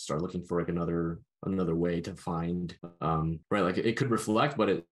like start looking for like another way to find, right? Like it could reflect,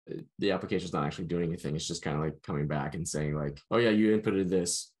 but the application's not actually doing anything. It's just kind of like coming back and saying like, oh yeah, you inputted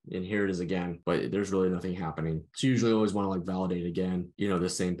this, and here it is again, but there's really nothing happening. So you usually always want to like validate again, the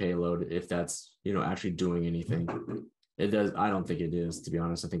same payload if that's actually doing anything. It does. I don't think it is, to be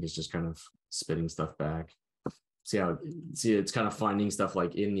honest. I think it's just kind of spitting stuff back. See, it's kind of finding stuff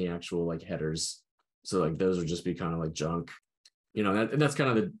like in the actual like headers. So like those would just be kind of like junk, that's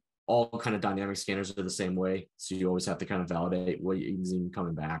kind of all kind of dynamic scanners are the same way. So you always have to kind of validate what is even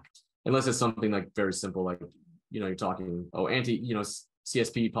coming back, unless it's something like very simple, like, you're talking,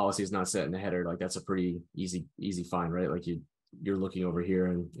 CSP policy is not set in the header. Like that's a pretty easy find, right? Like you're looking over here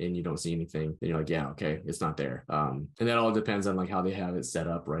and you don't see anything, then you're like, yeah, okay, it's not there. And that all depends on like how they have it set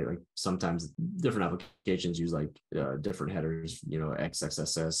up, right? Like sometimes different applications use like different headers,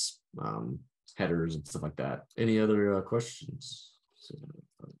 XXSS headers and stuff like that. Any other questions?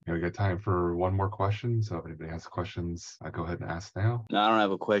 We got time for one more question. So if anybody has questions, go ahead and ask now. No, I don't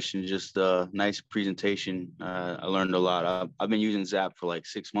have a question. Just a nice presentation. I learned a lot. I've been using Zap for like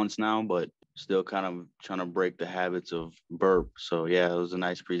 6 months now, but still kind of trying to break the habits of burp. So yeah, it was a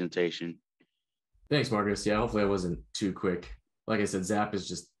nice presentation. Thanks, Marcus. Yeah, hopefully I wasn't too quick. Like I said, Zap is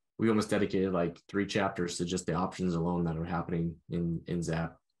just, we almost dedicated like 3 chapters to just the options alone that are happening in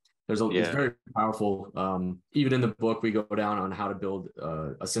Zap. It's very powerful. Even in the book, we go down on how to build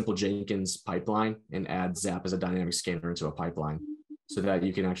a simple Jenkins pipeline and add Zap as a dynamic scanner into a pipeline, so that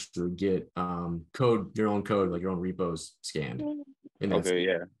you can actually get your own code, like your own repos scanned. Okay,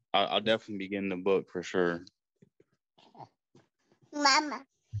 yeah, I'll definitely be getting the book for sure. Mama.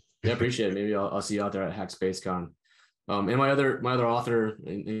 Yeah, appreciate it. Maybe I'll see you out there at HackSpaceCon. And my other author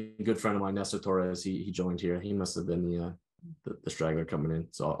and good friend of mine, Nestor Torres, he joined here. He must have been the straggler coming in,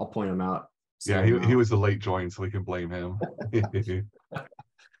 so I'll point him out. Yeah, he was a late join, so we can blame him.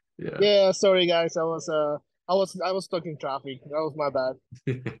 Yeah, sorry guys, I was stuck in traffic. That was my bad.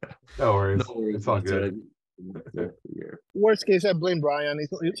 No worries. It's all good. Worst case, I blame Brian.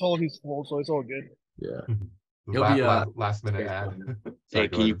 It's all his fault, so it's all good. Yeah. He'll be last minute ad. Hey,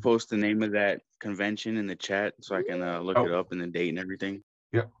 can you post the name of that convention in the chat so I can look it up and the date and everything?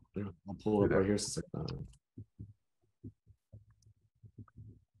 Yep. I'll pull it right here.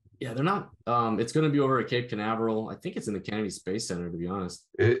 Yeah, they're not. It's going to be over at Cape Canaveral. I think it's in the Kennedy Space Center, to be honest.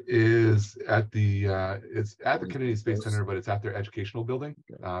 It is at the Kennedy Space Center, but it's at their educational building.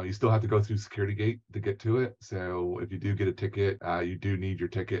 You still have to go through security gate to get to it. So if you do get a ticket, you do need your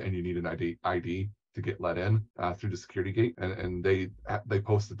ticket and you need an ID to get let in through the security gate. And they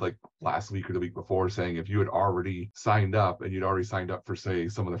posted like last week or the week before saying if you had already signed up and you'd already signed up for, say,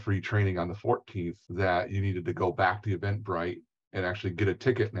 some of the free training on the 14th, that you needed to go back to Eventbrite and actually get a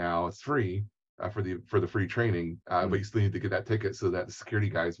ticket. Now it's free for the free training, but you still need to get that ticket so that the security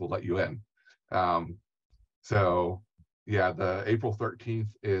guys will let you in. So yeah, the April 13th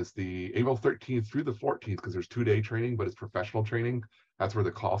is the April 13th through the 14th, because there's 2-day training, but it's professional training. That's where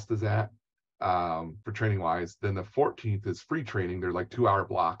the cost is at for training wise. Then the 14th is free training. They're like 2-hour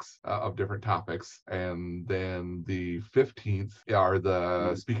blocks of different topics. And then the 15th are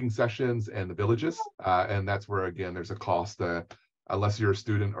the speaking sessions and the villages. And that's where, again, there's a cost. Unless you're a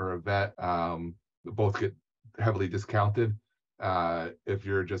student or a vet, both get heavily discounted. If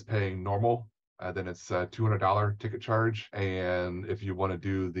you're just paying normal, then it's a $200 ticket charge. And if you want to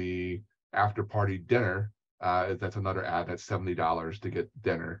do the after party dinner, that's another ad. That's $70 to get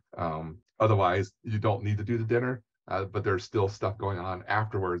dinner. Otherwise, you don't need to do the dinner, but there's still stuff going on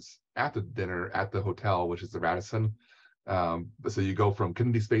afterwards at the dinner at the hotel, which is the Radisson. So you go from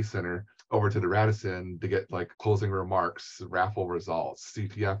Kennedy Space Center over to the Radisson to get like closing remarks, raffle results,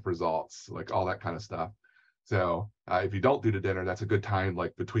 CTF results, like all that kind of stuff. So if you don't do the dinner, that's a good time,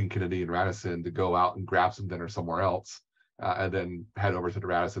 like between Kennedy and Radisson, to go out and grab some dinner somewhere else, and then head over to the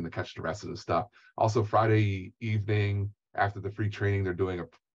Radisson to catch the rest of the stuff. Also, Friday evening after the free training, they're doing a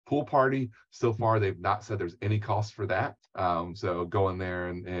pool party. So far, they've not said there's any cost for that. So go in there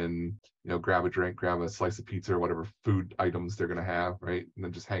and grab a drink, grab a slice of pizza or whatever food items they're gonna have, right? And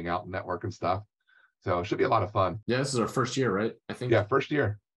then just hang out and network and stuff. So it should be a lot of fun. Yeah, this is our first year, right? I think. Yeah, first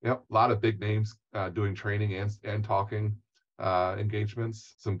year. Yep, a lot of big names doing training and talking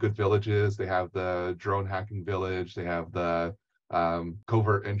engagements. Some good villages. They have the drone hacking village. They have the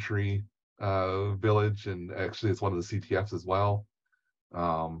covert entry village, and actually it's one of the CTFs as well.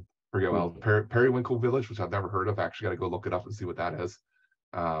 Periwinkle Village, which I've never heard of. I actually got to go look it up and see what that is.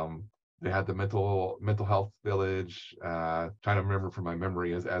 They had the mental health village. Trying to remember from my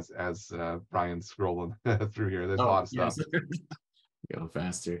memory as Brian's scrolling through here. There's a lot of stuff. Yes. Going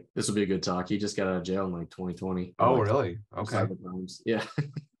faster. This will be a good talk. He just got out of jail in like 2020. Oh, like really? Okay. cyber crimes. Yeah.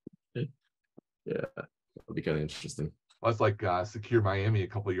 Yeah. It'll be kind of interesting. Well, it's like Secure Miami a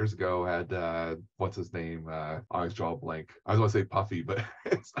couple of years ago had what's his name? I always draw a blank. I was going to say Puffy, but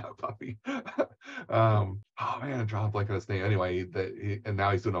it's not Puffy. Oh man, I draw a blank on his name. Anyway, and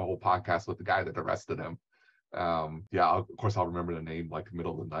now he's doing a whole podcast with the guy that arrested him. Yeah, of course I'll remember the name like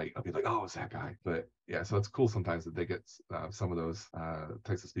middle of the night. I'll be like, oh, it's that guy. But yeah, so it's cool sometimes that they get some of those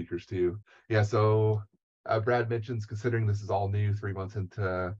types of speakers too. Yeah, so Brad mentions, considering this is all new, 3 months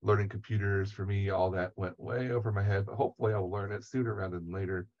into learning computers, for me, all that went way over my head, but hopefully I will learn it sooner rather than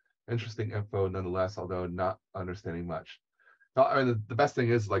later. Interesting info nonetheless, although not understanding much. I mean, the best thing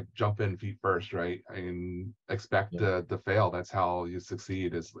is like jump in feet first, right? I mean, expect to fail. That's how you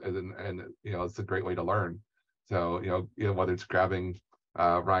succeed. And you know, it's a great way to learn. So you know whether it's grabbing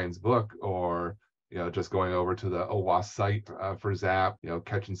Ryan's book or just going over to the OWASP site for Zap,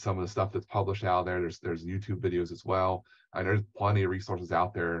 catching some of the stuff that's published out there. There's YouTube videos as well. And there's plenty of resources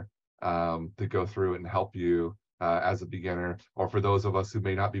out there to go through and help you as a beginner, or for those of us who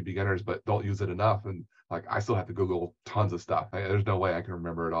may not be beginners but don't use it enough. And like I still have to Google tons of stuff. There's no way I can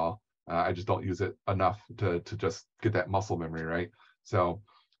remember it all. I just don't use it enough to just get that muscle memory, right? So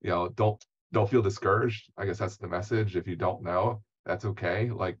don't feel discouraged. I guess that's the message. If you don't know, that's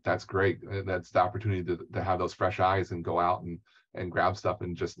okay. Like that's great. That's the opportunity to have those fresh eyes and go out and grab stuff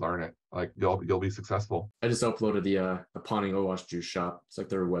and just learn it. Like you'll be successful. I just uploaded the Pawning OWASP Juice Shop. It's like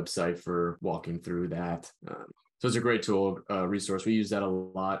their website for walking through that. So it's a great tool, resource. We use that a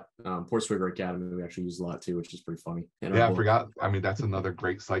lot. Portswigger Academy, we actually use a lot too, which is pretty funny. Yeah, I forgot. I mean, that's another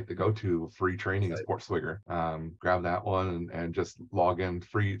great site to go to. Free training is Portswigger. Grab that one and just log in.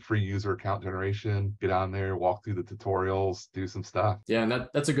 Free user account generation. Get on there, walk through the tutorials, do some stuff. Yeah, and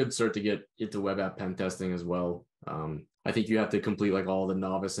that's a good start to get into web app pen testing as well. I think you have to complete like all the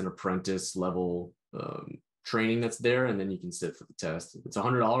novice and apprentice level training that's there, and then you can sit for the test. It's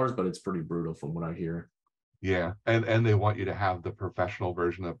 $100, but it's pretty brutal from what I hear. Yeah, and they want you to have the professional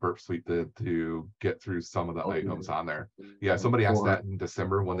version of Burp Suite to get through some of the items on there. Yeah, somebody asked that in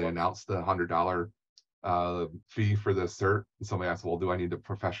December when they announced the $100 fee for the cert. Somebody asked, well, do I need the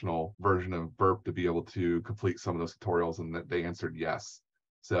professional version of Burp to be able to complete some of those tutorials? And they answered yes.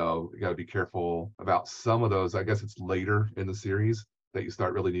 So you got to be careful about some of those. I guess it's later in the series that you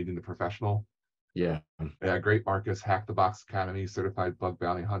start really needing the professional. Yeah. Yeah, great, Marcus. Hack the Box Academy, certified bug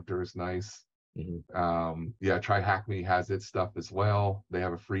bounty hunter is nice. Yeah, Try Hack Me has its stuff as well. They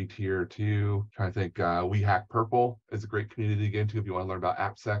have a free tier too. Trying to think, We Hack Purple is a great community to get into if you want to learn about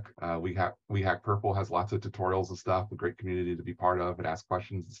AppSec. We Hack Purple has lots of tutorials and stuff, a great community to be part of and ask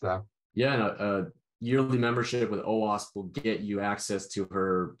questions and stuff. Yeah, and yearly membership with OWASP will get you access to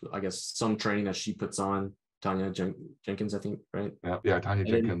her, I guess, some training that she puts on. Tanya Jenkins, I think, right? Yeah, Tanya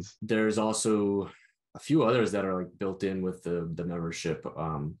Jenkins. There's also a few others that are like built in with the membership,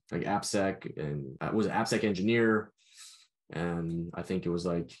 like AppSec, and was it AppSec Engineer, and I think it was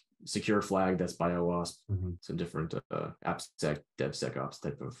like Secure Flag, that's by OWASP. Some different AppSec, DevSecOps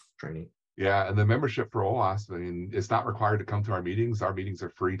type of training. Yeah, and the membership for OWASP, I mean, it's not required to come to our meetings. Our meetings are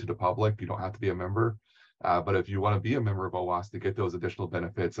free to the public. You don't have to be a member. But if you want to be a member of OWASP to get those additional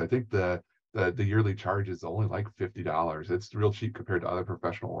benefits, I think the yearly charge is only like $50. It's real cheap compared to other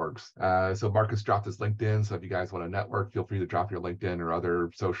professional orgs. So Marcus dropped his LinkedIn. So if you guys want to network, feel free to drop your LinkedIn or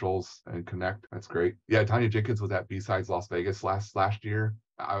other socials and connect. That's great. Yeah, Tanya Jenkins was at B-Sides Las Vegas last year.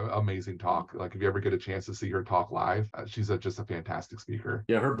 Amazing talk. Like if you ever get a chance to see her talk live, she's just a fantastic speaker.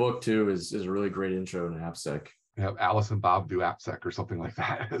 Yeah, her book too is a really great intro to AppSec. Yeah, Alice and Bob do AppSec or something like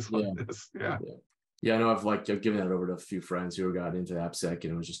that is what it is. Yeah. Yeah, I know I've given that over to a few friends who got into AppSec,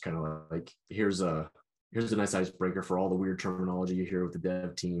 and it was just kind of like, here's a nice icebreaker for all the weird terminology you hear with the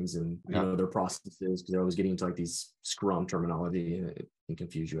dev teams and their processes, because they're always getting into like these Scrum terminology, and it can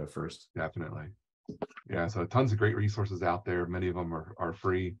confuse you at first. Definitely. Yeah, so tons of great resources out there. Many of them are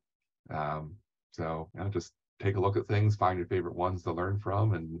free. So just take a look at things, find your favorite ones to learn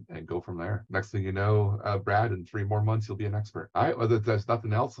from, and go from there. Next thing you know, Brad, in 3 more months, you'll be an expert. All right, well, if there's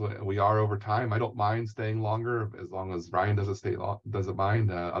nothing else, we are over time. I don't mind staying longer as long as Ryan doesn't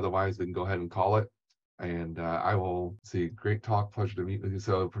mind. Otherwise, we can go ahead and call it. And I will see. Great talk, pleasure to meet with you.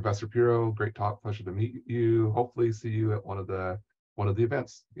 So Professor Piro, great talk, pleasure to meet you. Hopefully see you at one of the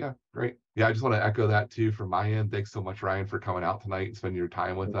events. Yeah, great. Yeah, I just want to echo that too from my end. Thanks so much, Ryan, for coming out tonight and spending your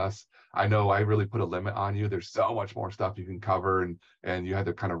time with us. I know I really put a limit on you. There's so much more stuff you can cover, and you had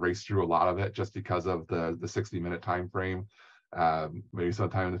to kind of race through a lot of it just because of the 60-minute time frame. Maybe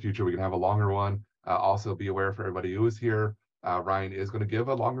sometime in the future we can have a longer one. Also be aware for everybody who is here, Ryan is going to give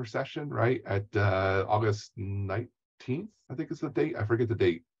a longer session, right, at August 19th, I think is the date. I forget the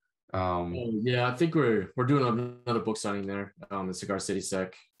date. Yeah, I think we're doing another book signing there, at Cigar City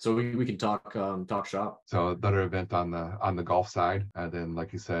Sec. So we can talk shop. So another event on the Gulf side, and then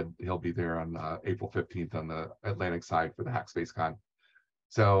like you said, he'll be there on April 15th on the Atlantic side for the Hackspace Con.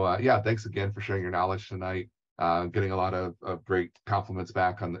 So yeah, thanks again for sharing your knowledge tonight. Getting a lot of great compliments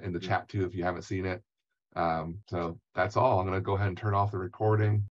back in the chat too if you haven't seen it. So that's all. I'm going to go ahead and turn off the recording.